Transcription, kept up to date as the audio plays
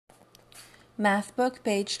Math book,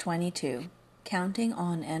 page 22, Counting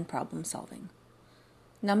on and Problem Solving.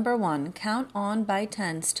 Number 1, count on by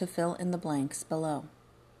tens to fill in the blanks below.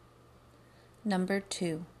 Number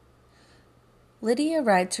 2, Lydia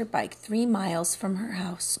rides her bike 3 miles from her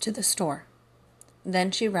house to the store.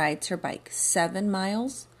 Then she rides her bike 7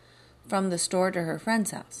 miles from the store to her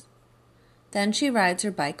friend's house. Then she rides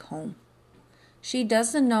her bike home. She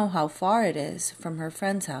doesn't know how far it is from her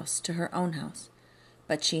friend's house to her own house,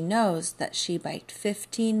 but she knows that she biked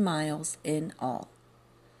 15 miles in all.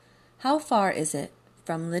 How far is it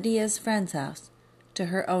from Lydia's friend's house to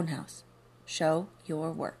her own house? Show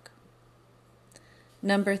your work.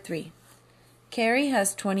 Number 3. Carrie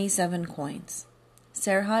has 27 coins.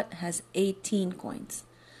 Serhat has 18 coins.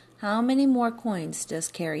 How many more coins does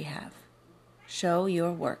Carrie have? Show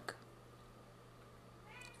your work.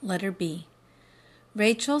 Letter B.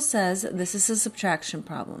 Rachel says this is a subtraction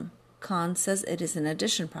problem. Khan says it is an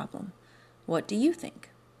addition problem. What do you think?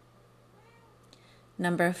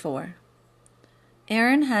 Number 4.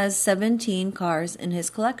 Aaron has 17 cars in his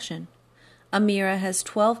collection. Amira has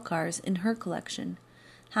 12 cars in her collection.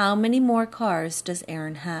 How many more cars does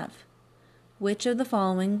Aaron have? Which of the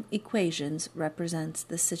following equations represents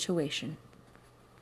this situation?